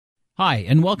Hi,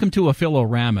 and welcome to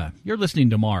Affiliorama. You're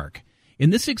listening to Mark. In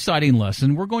this exciting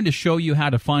lesson, we're going to show you how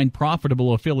to find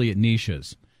profitable affiliate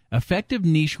niches. Effective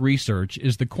niche research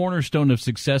is the cornerstone of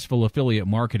successful affiliate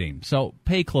marketing, so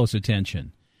pay close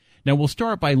attention. Now, we'll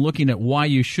start by looking at why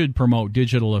you should promote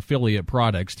digital affiliate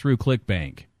products through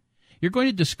ClickBank. You're going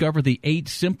to discover the 8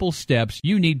 simple steps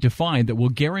you need to find that will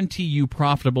guarantee you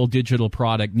profitable digital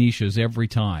product niches every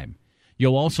time.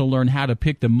 You'll also learn how to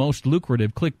pick the most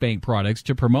lucrative ClickBank products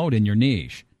to promote in your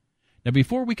niche. Now,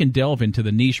 before we can delve into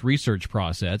the niche research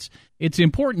process, it's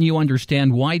important you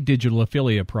understand why digital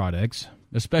affiliate products,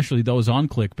 especially those on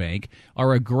ClickBank,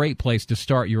 are a great place to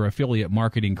start your affiliate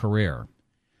marketing career.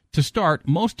 To start,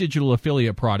 most digital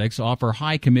affiliate products offer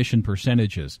high commission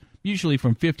percentages, usually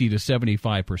from 50 to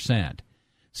 75%.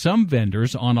 Some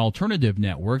vendors on alternative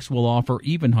networks will offer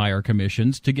even higher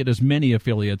commissions to get as many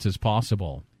affiliates as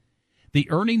possible. The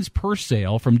earnings per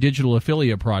sale from digital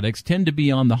affiliate products tend to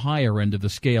be on the higher end of the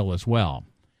scale as well.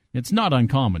 It's not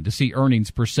uncommon to see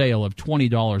earnings per sale of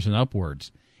 $20 and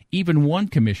upwards. Even one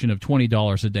commission of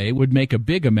 $20 a day would make a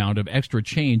big amount of extra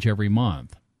change every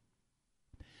month.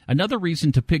 Another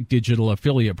reason to pick digital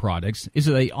affiliate products is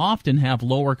that they often have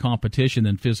lower competition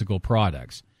than physical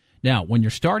products. Now, when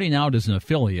you're starting out as an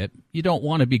affiliate, you don't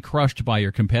want to be crushed by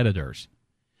your competitors.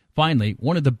 Finally,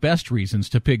 one of the best reasons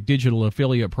to pick digital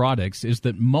affiliate products is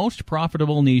that most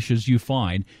profitable niches you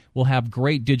find will have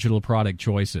great digital product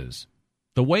choices.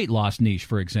 The weight loss niche,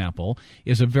 for example,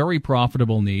 is a very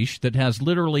profitable niche that has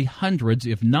literally hundreds,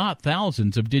 if not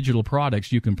thousands, of digital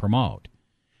products you can promote.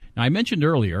 Now, I mentioned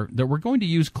earlier that we're going to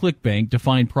use ClickBank to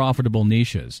find profitable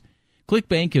niches.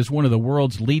 ClickBank is one of the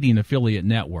world's leading affiliate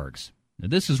networks. Now,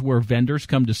 this is where vendors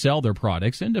come to sell their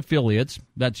products and affiliates,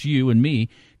 that's you and me,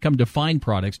 come to find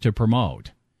products to promote.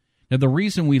 Now, the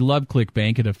reason we love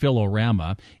ClickBank at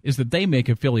Affiliorama is that they make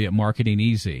affiliate marketing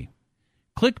easy.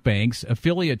 ClickBank's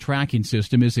affiliate tracking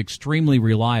system is extremely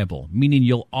reliable, meaning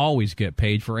you'll always get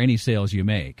paid for any sales you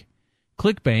make.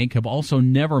 ClickBank have also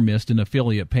never missed an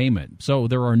affiliate payment, so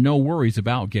there are no worries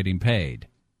about getting paid.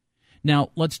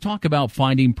 Now, let's talk about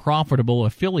finding profitable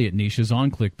affiliate niches on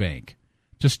ClickBank.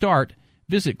 To start,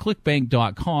 visit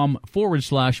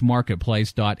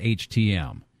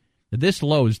clickbank.com/marketplace.htm. This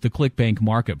loads the ClickBank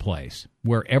Marketplace,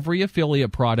 where every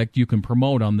affiliate product you can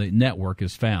promote on the network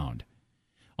is found.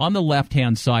 On the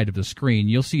left-hand side of the screen,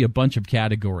 you'll see a bunch of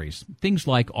categories, things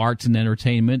like arts and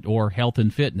entertainment or health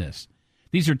and fitness.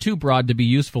 These are too broad to be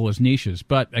useful as niches,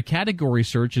 but a category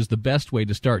search is the best way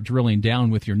to start drilling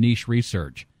down with your niche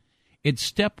research. It's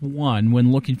step 1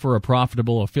 when looking for a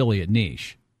profitable affiliate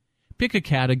niche. Pick a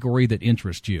category that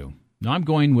interests you. Now, I'm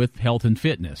going with health and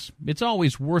fitness. It's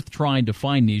always worth trying to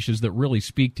find niches that really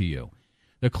speak to you.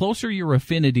 The closer your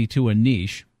affinity to a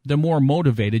niche, the more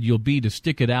motivated you'll be to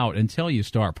stick it out until you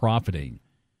start profiting.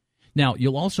 Now,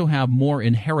 you'll also have more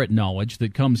inherent knowledge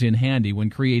that comes in handy when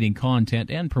creating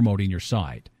content and promoting your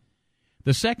site.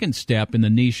 The second step in the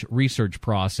niche research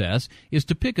process is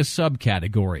to pick a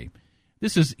subcategory.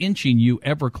 This is inching you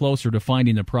ever closer to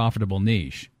finding a profitable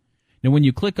niche. Now, when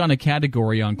you click on a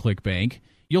category on ClickBank,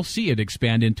 you'll see it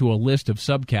expand into a list of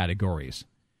subcategories.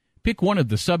 Pick one of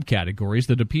the subcategories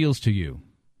that appeals to you.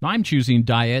 I'm choosing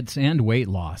diets and weight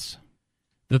loss.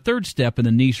 The third step in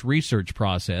the niche research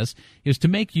process is to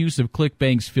make use of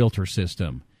ClickBank's filter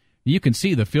system. You can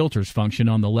see the filters function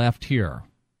on the left here.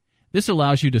 This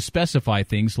allows you to specify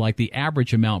things like the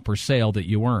average amount per sale that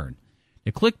you earn.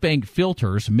 The ClickBank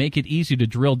filters make it easy to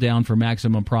drill down for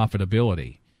maximum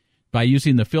profitability. By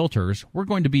using the filters, we're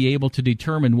going to be able to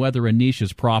determine whether a niche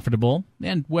is profitable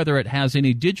and whether it has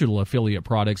any digital affiliate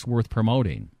products worth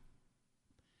promoting.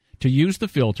 To use the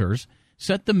filters,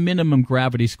 set the minimum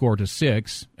gravity score to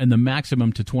 6 and the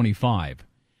maximum to 25.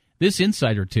 This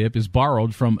insider tip is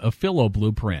borrowed from Affilo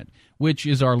Blueprint, which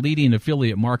is our leading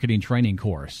affiliate marketing training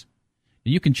course.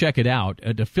 You can check it out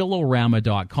at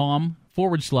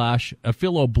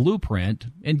affiliorama.com/Affilo Blueprint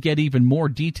and get even more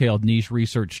detailed niche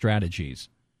research strategies.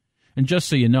 And just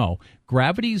so you know,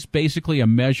 gravity is basically a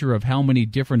measure of how many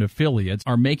different affiliates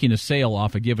are making a sale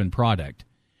off a given product.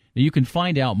 Now, you can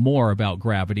find out more about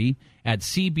gravity at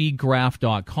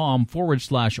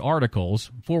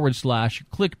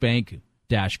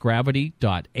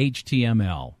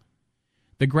cbgraph.com/articles/clickbank-gravity.html.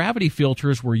 The gravity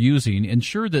filters we're using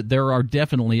ensure that there are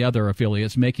definitely other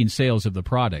affiliates making sales of the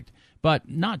product, but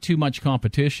not too much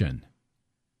competition.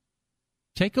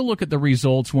 Take a look at the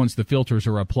results once the filters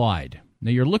are applied. Now,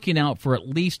 you're looking out for at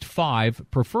least 5,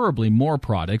 preferably more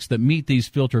products that meet these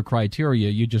filter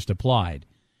criteria you just applied.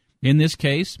 In this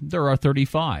case, there are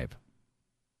 35.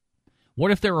 What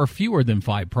if there are fewer than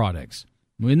 5 products?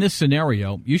 In this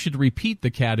scenario, you should repeat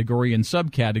the category and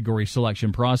subcategory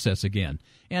selection process again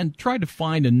and try to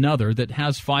find another that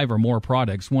has 5 or more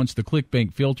products once the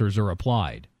ClickBank filters are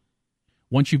applied.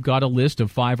 Once you've got a list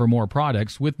of 5 or more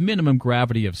products with minimum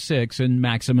gravity of 6 and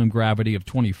maximum gravity of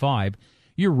 25,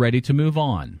 you're ready to move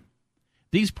on.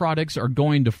 These products are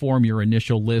going to form your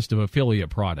initial list of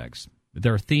affiliate products.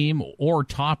 Their theme or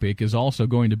topic is also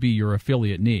going to be your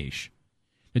affiliate niche.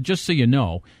 And just so you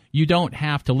know, you don't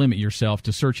have to limit yourself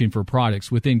to searching for products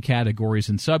within categories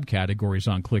and subcategories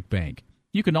on ClickBank.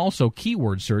 You can also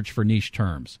keyword search for niche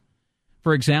terms.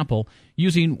 For example,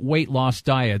 using weight loss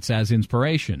diets as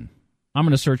inspiration, I'm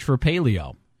going to search for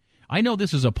paleo. I know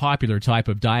this is a popular type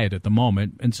of diet at the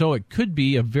moment, and so it could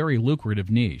be a very lucrative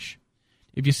niche.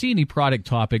 If you see any product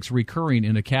topics recurring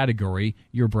in a category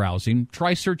you're browsing,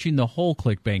 try searching the whole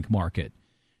ClickBank market.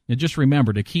 Now just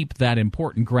remember to keep that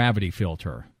important gravity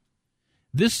filter.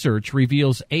 This search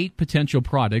reveals 8 potential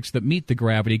products that meet the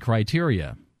gravity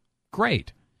criteria.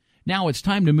 Great! Now it's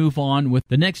time to move on with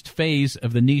the next phase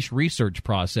of the niche research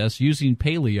process using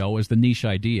paleo as the niche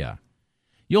idea.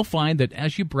 You'll find that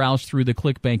as you browse through the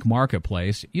ClickBank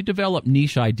marketplace, you develop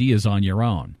niche ideas on your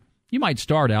own. You might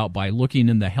start out by looking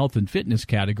in the health and fitness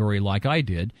category like I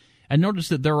did and notice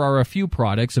that there are a few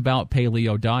products about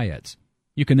paleo diets.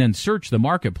 You can then search the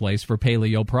marketplace for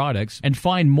paleo products and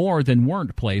find more than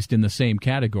weren't placed in the same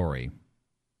category.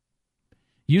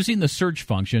 Using the search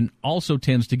function also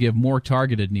tends to give more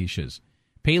targeted niches.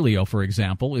 Paleo, for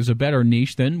example, is a better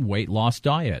niche than weight loss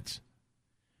diets.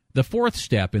 The 4th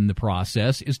step in the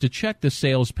process is to check the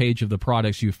sales page of the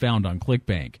products you found on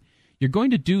ClickBank. You're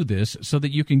going to do this so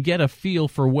that you can get a feel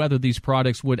for whether these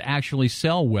products would actually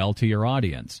sell well to your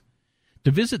audience.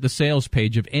 To visit the sales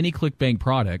page of any ClickBank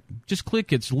product, just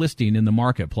click its listing in the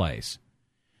marketplace.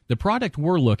 The product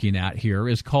we're looking at here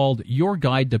is called Your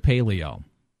Guide to Paleo.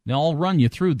 Now I'll run you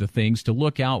through the things to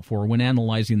look out for when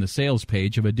analyzing the sales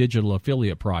page of a digital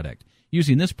affiliate product,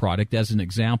 using this product as an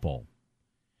example.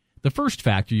 The first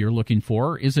factor you're looking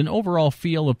for is an overall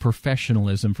feel of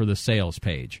professionalism for the sales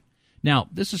page. Now,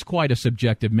 this is quite a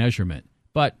subjective measurement,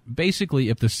 but basically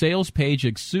if the sales page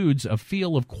exudes a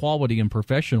feel of quality and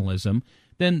professionalism,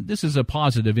 then this is a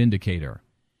positive indicator.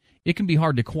 It can be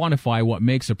hard to quantify what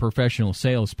makes a professional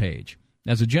sales page.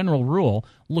 As a general rule,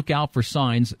 look out for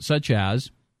signs such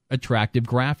as attractive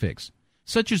graphics,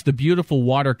 such as the beautiful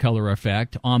watercolor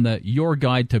effect on the Your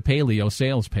Guide to Paleo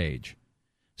sales page.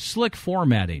 Slick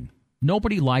formatting.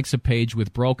 Nobody likes a page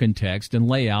with broken text and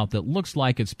layout that looks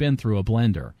like it's been through a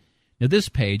blender. Now, this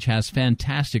page has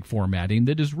fantastic formatting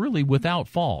that is really without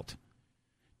fault.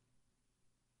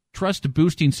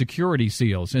 Trust-boosting security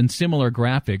seals and similar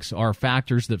graphics are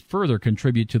factors that further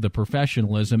contribute to the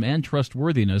professionalism and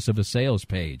trustworthiness of a sales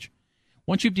page.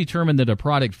 Once you've determined that a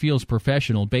product feels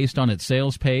professional based on its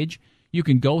sales page, you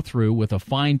can go through with a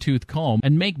fine-tooth comb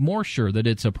and make more sure that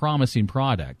it's a promising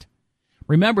product.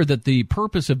 Remember that the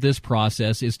purpose of this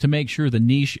process is to make sure the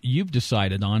niche you've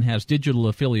decided on has digital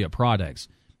affiliate products.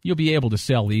 You'll be able to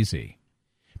sell easy.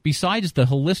 Besides the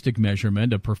holistic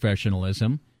measurement of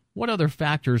professionalism, what other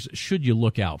factors should you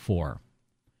look out for?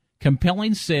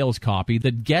 Compelling sales copy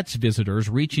that gets visitors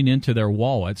reaching into their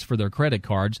wallets for their credit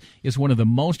cards is one of the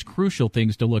most crucial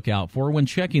things to look out for when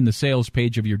checking the sales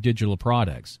page of your digital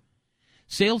products.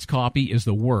 Sales copy is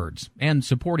the words and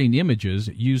supporting images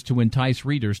used to entice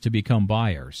readers to become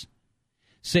buyers.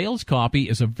 Sales copy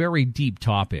is a very deep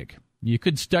topic. You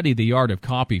could study the art of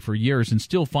copy for years and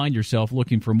still find yourself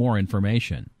looking for more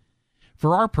information.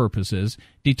 For our purposes,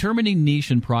 determining niche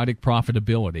and product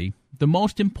profitability, the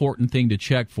most important thing to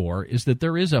check for is that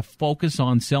there is a focus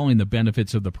on selling the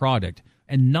benefits of the product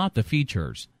and not the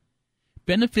features.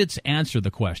 Benefits answer the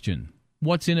question,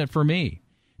 what's in it for me?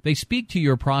 They speak to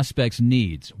your prospect's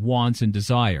needs, wants, and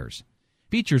desires.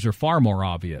 Features are far more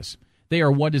obvious. They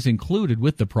are what is included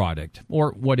with the product,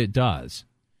 or what it does.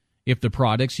 If the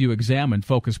products you examine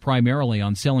focus primarily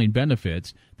on selling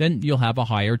benefits, then you'll have a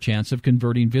higher chance of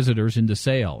converting visitors into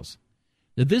sales.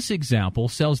 This example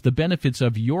sells the benefits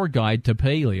of Your Guide to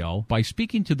Paleo by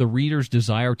speaking to the reader's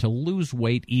desire to lose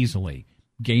weight easily,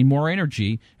 gain more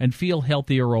energy, and feel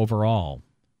healthier overall.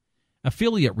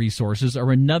 Affiliate resources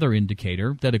are another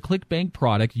indicator that a ClickBank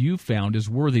product you've found is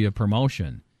worthy of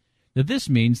promotion. Now, this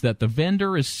means that the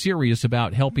vendor is serious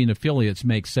about helping affiliates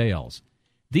make sales.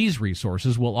 These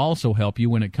resources will also help you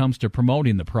when it comes to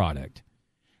promoting the product.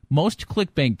 Most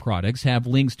ClickBank products have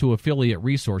links to affiliate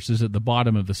resources at the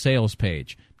bottom of the sales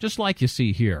page, just like you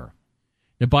see here.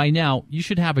 Now, by now, you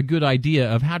should have a good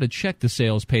idea of how to check the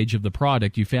sales page of the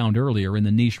product you found earlier in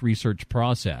the niche research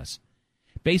process.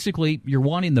 Basically, you're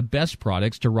wanting the best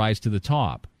products to rise to the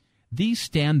top. These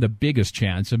stand the biggest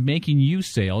chance of making you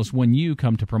sales when you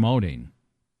come to promoting.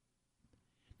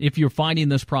 If you're finding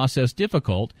this process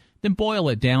difficult, then boil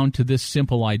it down to this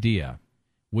simple idea.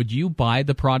 Would you buy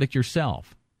the product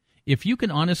yourself? If you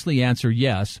can honestly answer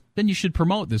yes, then you should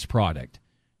promote this product.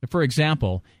 For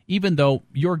example, even though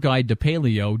your guide to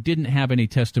paleo didn't have any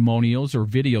testimonials or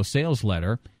video sales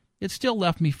letter, it still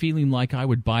left me feeling like I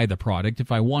would buy the product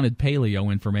if I wanted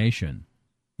paleo information.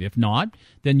 If not,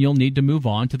 then you'll need to move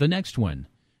on to the next one.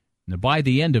 Now, by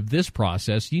the end of this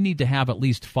process, you need to have at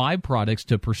least 5 products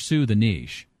to pursue the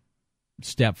niche.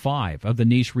 Step 5 of the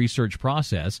niche research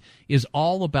process is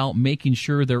all about making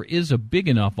sure there is a big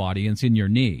enough audience in your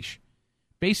niche.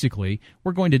 Basically,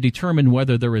 we're going to determine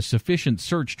whether there is sufficient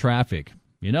search traffic,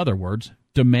 in other words,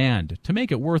 demand, to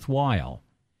make it worthwhile.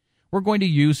 We're going to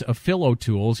use a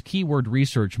Philotools keyword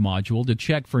research module to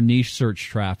check for niche search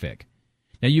traffic.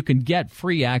 Now, you can get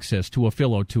free access to a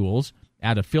Philotools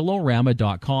at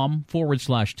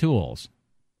aphilorama.com/tools.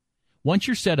 Once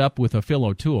you're set up with a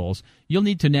Philotools, you'll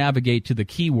need to navigate to the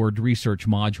keyword research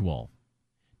module.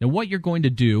 Now, what you're going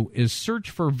to do is search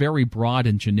for very broad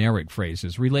and generic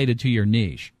phrases related to your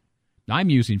niche. I'm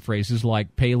using phrases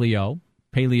like paleo,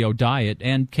 paleo diet,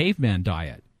 and caveman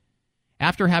diet.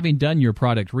 After having done your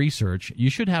product research,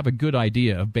 you should have a good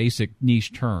idea of basic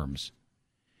niche terms.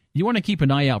 You want to keep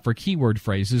an eye out for keyword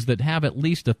phrases that have at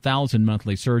least 1,000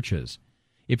 monthly searches.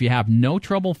 If you have no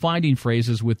trouble finding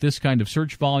phrases with this kind of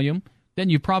search volume, then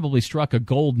you've probably struck a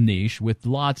gold niche with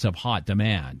lots of hot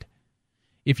demand.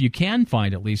 If you can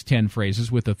find at least 10 phrases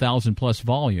with 1,000 plus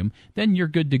volume, then you're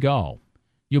good to go.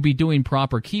 You'll be doing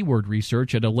proper keyword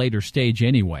research at a later stage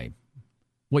anyway.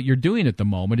 What you're doing at the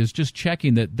moment is just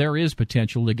checking that there is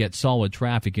potential to get solid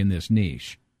traffic in this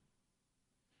niche.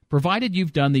 Provided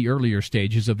you've done the earlier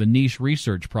stages of the niche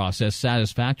research process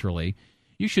satisfactorily,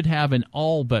 you should have an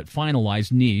all but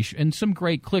finalized niche and some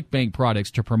great ClickBank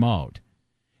products to promote.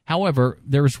 However,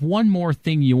 there's one more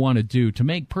thing you want to do to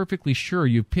make perfectly sure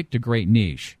you've picked a great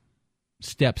niche.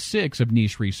 Step 6 of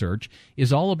niche research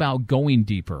is all about going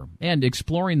deeper and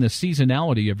exploring the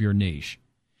seasonality of your niche.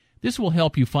 This will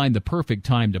help you find the perfect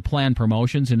time to plan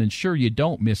promotions and ensure you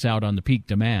don't miss out on the peak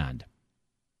demand.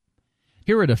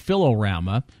 Here at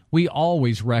Aphilorama, we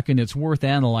always reckon it's worth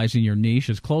analyzing your niche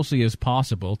as closely as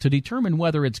possible to determine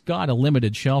whether it's got a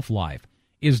limited shelf life,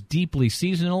 is deeply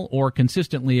seasonal, or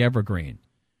consistently evergreen.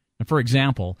 For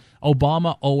example,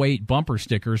 Obama 08 bumper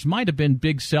stickers might have been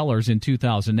big sellers in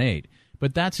 2008,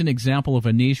 but that's an example of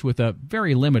a niche with a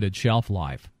very limited shelf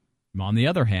life. On the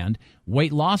other hand,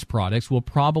 weight loss products will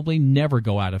probably never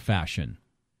go out of fashion.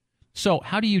 So,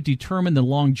 how do you determine the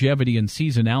longevity and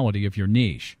seasonality of your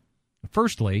niche?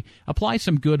 Firstly, apply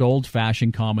some good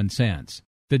old-fashioned common sense.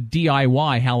 The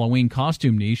DIY Halloween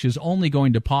costume niche is only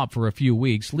going to pop for a few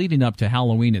weeks leading up to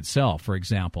Halloween itself, for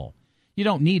example. You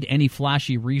don't need any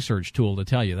flashy research tool to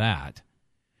tell you that.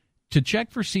 To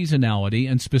check for seasonality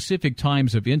and specific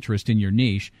times of interest in your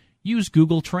niche, use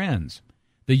Google Trends.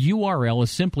 The URL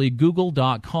is simply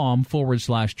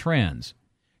google.com/trends.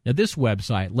 Now, this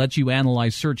website lets you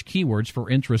analyze search keywords for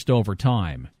interest over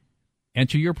time.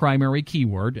 Enter your primary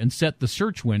keyword and set the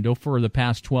search window for the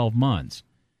past 12 months.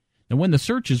 Now, when the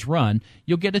search is run,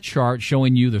 you'll get a chart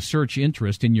showing you the search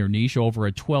interest in your niche over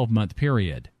a 12-month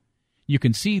period. You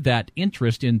can see that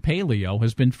interest in paleo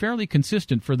has been fairly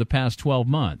consistent for the past 12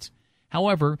 months.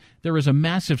 However, there is a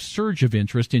massive surge of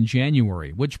interest in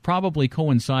January, which probably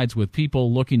coincides with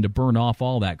people looking to burn off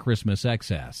all that Christmas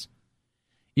excess.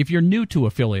 If you're new to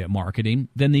affiliate marketing,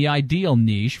 then the ideal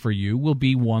niche for you will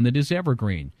be one that is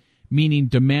evergreen, meaning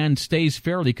demand stays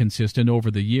fairly consistent over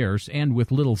the years and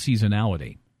with little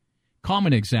seasonality.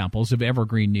 Common examples of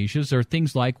evergreen niches are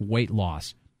things like weight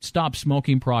loss, stop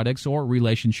smoking products, or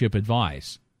relationship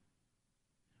advice.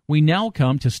 We now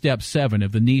come to step 7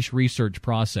 of the niche research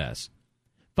process.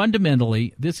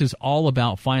 Fundamentally, this is all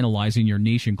about finalizing your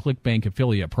niche in ClickBank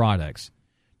affiliate products.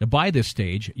 Now, by this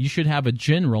stage, you should have a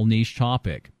general niche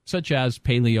topic, such as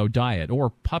paleo diet or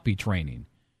puppy training.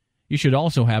 You should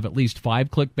also have at least 5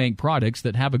 ClickBank products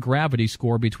that have a gravity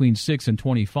score between 6 and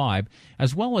 25,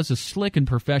 as well as a slick and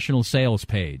professional sales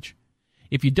page.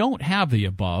 If you don't have the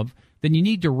above, then you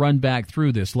need to run back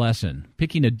through this lesson,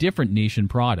 picking a different niche in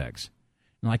products.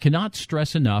 Now, I cannot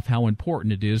stress enough how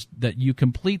important it is that you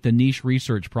complete the niche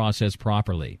research process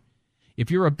properly.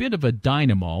 If you're a bit of a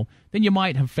dynamo, then you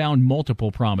might have found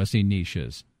multiple promising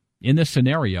niches. In this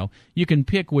scenario, you can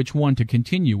pick which one to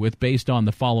continue with based on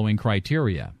the following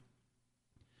criteria.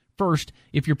 First,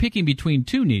 if you're picking between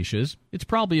 2 niches, it's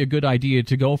probably a good idea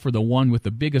to go for the one with the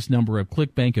biggest number of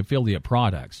ClickBank affiliate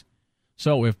products.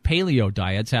 So if paleo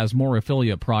diets has more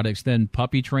affiliate products than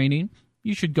puppy training,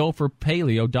 you should go for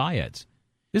paleo diets.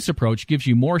 This approach gives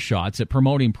you more shots at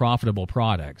promoting profitable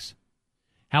products.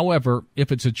 However,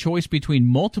 if it's a choice between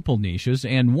multiple niches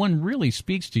and one really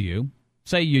speaks to you,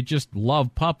 say you just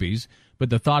love puppies, but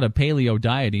the thought of paleo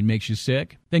dieting makes you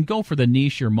sick, then go for the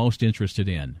niche you're most interested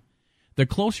in. The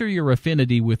closer your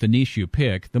affinity with the niche you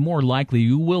pick, the more likely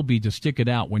you will be to stick it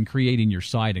out when creating your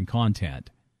site and content.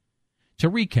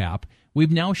 To recap,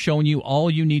 we've now shown you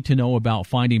all you need to know about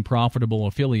finding profitable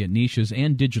affiliate niches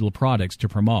and digital products to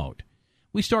promote.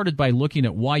 We started by looking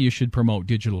at why you should promote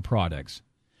digital products.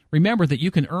 Remember that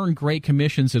you can earn great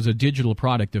commissions as a digital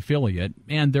product affiliate,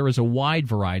 and there is a wide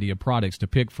variety of products to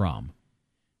pick from.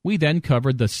 We then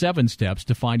covered the 7 steps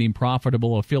to finding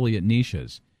profitable affiliate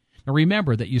niches. Now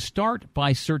remember that you start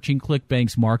by searching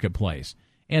ClickBank's marketplace,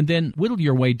 and then whittle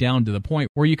your way down to the point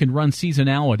where you can run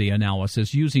seasonality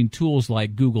analysis using tools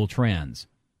like Google Trends.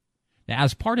 Now,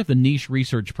 as part of the niche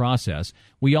research process,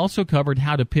 we also covered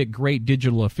how to pick great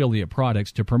digital affiliate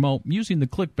products to promote using the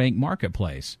ClickBank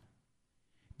marketplace.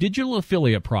 Digital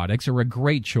affiliate products are a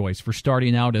great choice for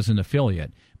starting out as an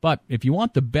affiliate, but if you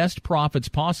want the best profits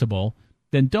possible,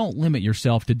 then don't limit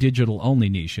yourself to digital-only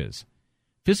niches.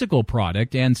 Physical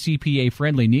product and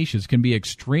CPA-friendly niches can be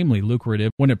extremely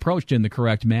lucrative when approached in the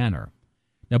correct manner.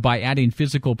 Now, by adding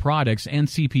physical products and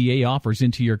CPA offers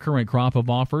into your current crop of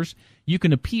offers, you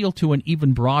can appeal to an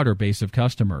even broader base of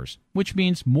customers, which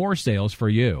means more sales for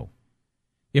you.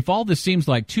 If all this seems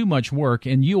like too much work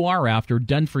and you are after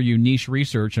done-for-you niche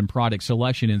research and product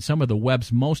selection in some of the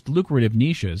web's most lucrative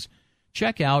niches,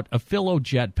 check out Affilo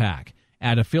Jetpack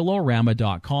at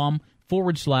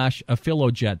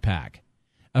affilorama.com/Affilo Jetpack.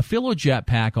 Affilo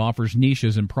Jetpack offers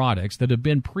niches and products that have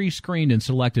been pre-screened and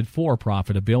selected for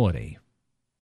profitability.